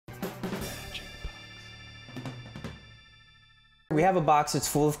We have a box that's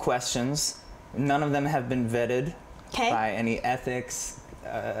full of questions. None of them have been vetted by any ethics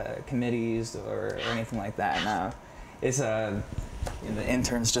committees or anything like that. No, it's the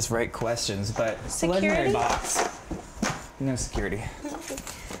interns just write questions, but it's a legendary box. No security.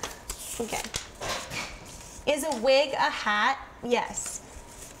 Okay. Is a wig a hat? Yes.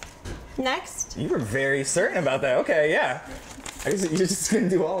 Next. You were very certain about that. Okay, yeah. You're just gonna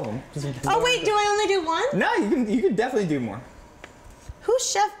do all of them. Oh wait, do I only do one? No, you can definitely do more. Who's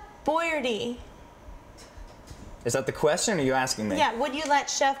Chef Boyardee? Is that the question, or are you asking me? Yeah, would you let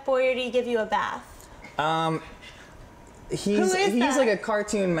Chef Boyardee give you a bath? He's like a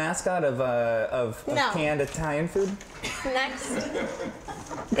cartoon mascot of canned Italian food. Next.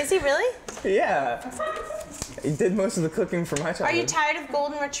 Is he really? Yeah. He did most of the cooking for my childhood. Are you tired of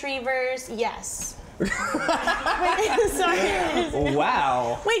golden retrievers? Yes. Wait, sorry.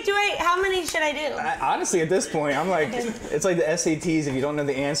 Wow. Wait, how many should I do? Honestly, at this point, I'm like, it's like the SATs. If you don't know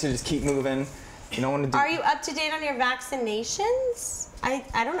the answer, just keep moving. You don't want to do. Are you up to date on your vaccinations?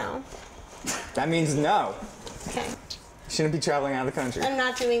 I don't know. That means no. Okay. Shouldn't be traveling out of the country. I'm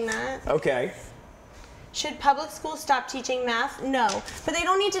not doing that. Okay. Should public schools stop teaching math? No. But they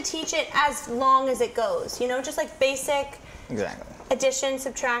don't need to teach it as long as it goes. You know, just like basic addition,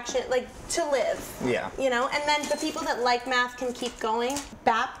 subtraction, like to live. Yeah. You know, and then the people that like math can keep going.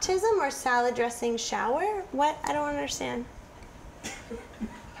 Baptism or salad dressing shower? What? I don't understand.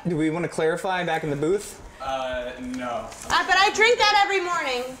 Do we want to clarify back in the booth? No. But I drink that every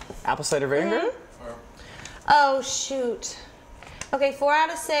morning. Apple cider vinegar? Oh, shoot. Okay, 4 out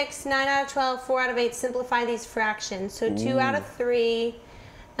of 6, 9 out of 12, 4 out of 8. Simplify these fractions. So 2 out of 3,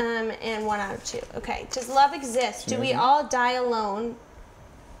 and 1 out of 2. Okay, does love exist? Do we all die alone?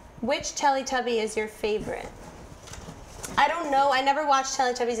 Which Teletubby is your favorite? I don't know. I never watched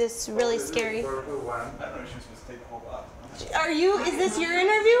Teletubbies. It's really scary. I don't know if she's supposed to take the whole box. Is this your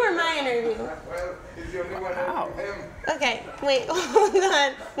interview or my interview? Well, he's the only one helping him. Okay, wait, hold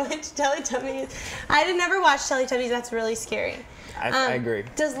on. Which Teletubbies? I did never watch Teletubbies. That's really scary. I agree.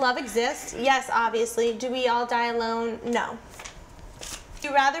 Does love exist? Yes, obviously. Do we all die alone? No. Would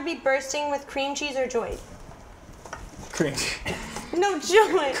you rather be bursting with cream cheese or joy? Cream. No,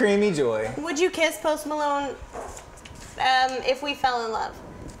 joy. Creamy joy. Would you kiss Post Malone if we fell in love?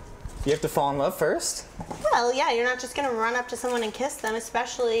 You have to fall in love first? Well, yeah, you're not just going to run up to someone and kiss them,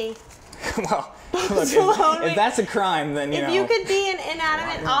 especially... Well, look, if that's a crime, then, you know... If you could be an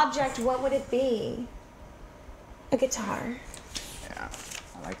inanimate object, what would it be? A guitar. Yeah,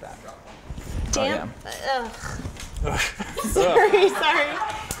 I like that. Damn. Oh, yeah. Sorry.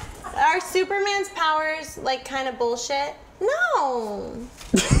 Are Superman's powers, like, kind of bullshit? No.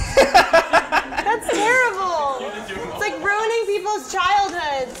 That's terrible. It's like ruining people's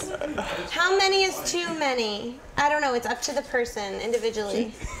childhoods. How many is too many? I don't know. It's up to the person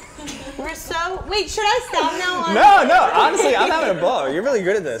individually. We're so... Wait, should I stop now? No. Honestly, I'm having a ball. You're really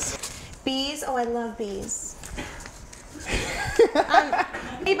good at this. Bees? Oh, I love bees.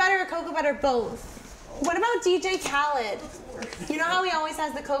 Honey butter or cocoa butter? Both. What about DJ Khaled? You know how he always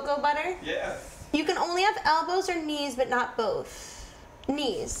has the cocoa butter? Yeah. You can only have elbows or knees, but not both.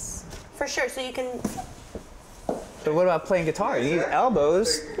 Knees, for sure. So you can... But what about playing guitar? You need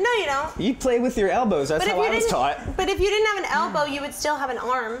elbows. No, you don't. You play with your elbows. That's how I was taught. But if you didn't have an elbow, you would still have an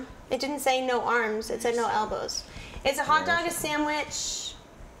arm. It didn't say no arms. It said no elbows. Is a hot dog a sandwich?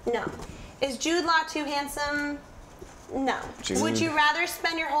 No. Is Jude Law too handsome? No. Jude. Would you rather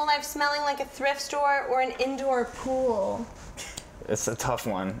spend your whole life smelling like a thrift store or an indoor pool? It's a tough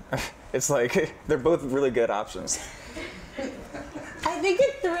one. It's like, they're both really good options. I think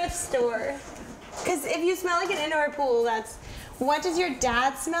a thrift store. Because if you smell like an indoor pool, that's... What does your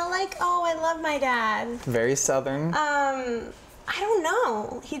dad smell like? Oh, I love my dad. Very southern. I don't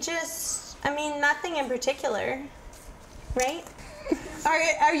know. He just... I mean, nothing in particular. Right?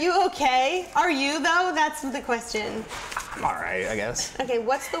 Are you okay? Are you, though? That's the question. I'm alright, I guess. Okay,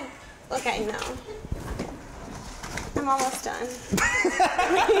 what's the... Okay, no. I'm almost done.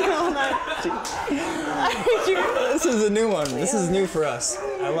 Hold on. This is a new one. This is new for us.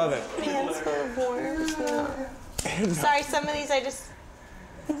 I love it. Hands full of worms. No. Sorry, some of these I just...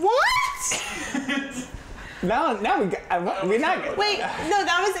 What? Now we're not... Wait, no,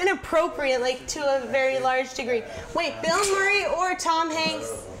 that was inappropriate, like, to a very large degree. Wait, Bill Murray or Tom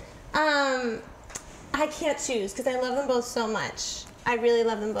Hanks? I can't choose, because I love them both so much. I really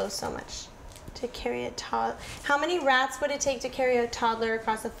love them both so much. To carry a toddler. How many rats would it take to carry a toddler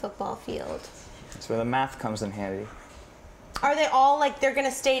across a football field? That's where the math comes in handy. Are they all, like, they're going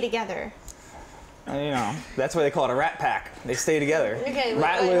to stay together? You know, that's why they call it a rat pack. They stay together. Okay,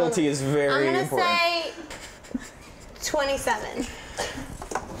 Rat loyalty is very important. I'm going to say 27.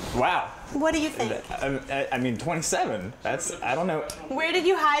 Wow. What do you think? I mean, 27. That's, I don't know. Where did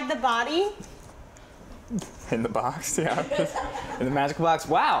you hide the body? In the box, yeah. In the magic box.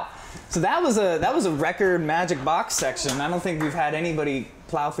 Wow. So that was a record magic box section. I don't think we've had anybody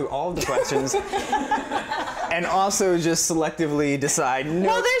plow through all of the questions and also just selectively decide. No,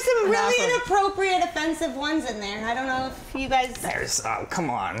 well, there's some really inappropriate, offensive ones in there. I don't know if you guys. Oh, come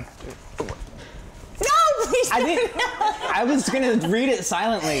on. No, please don't. I was gonna read it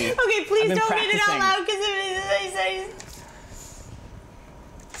silently. Okay, please don't read it out loud because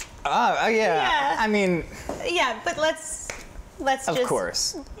yeah. I mean. Yeah, but let's just. Of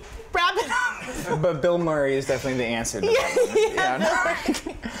course. Wrap it up. But Bill Murray is definitely the answer to that one.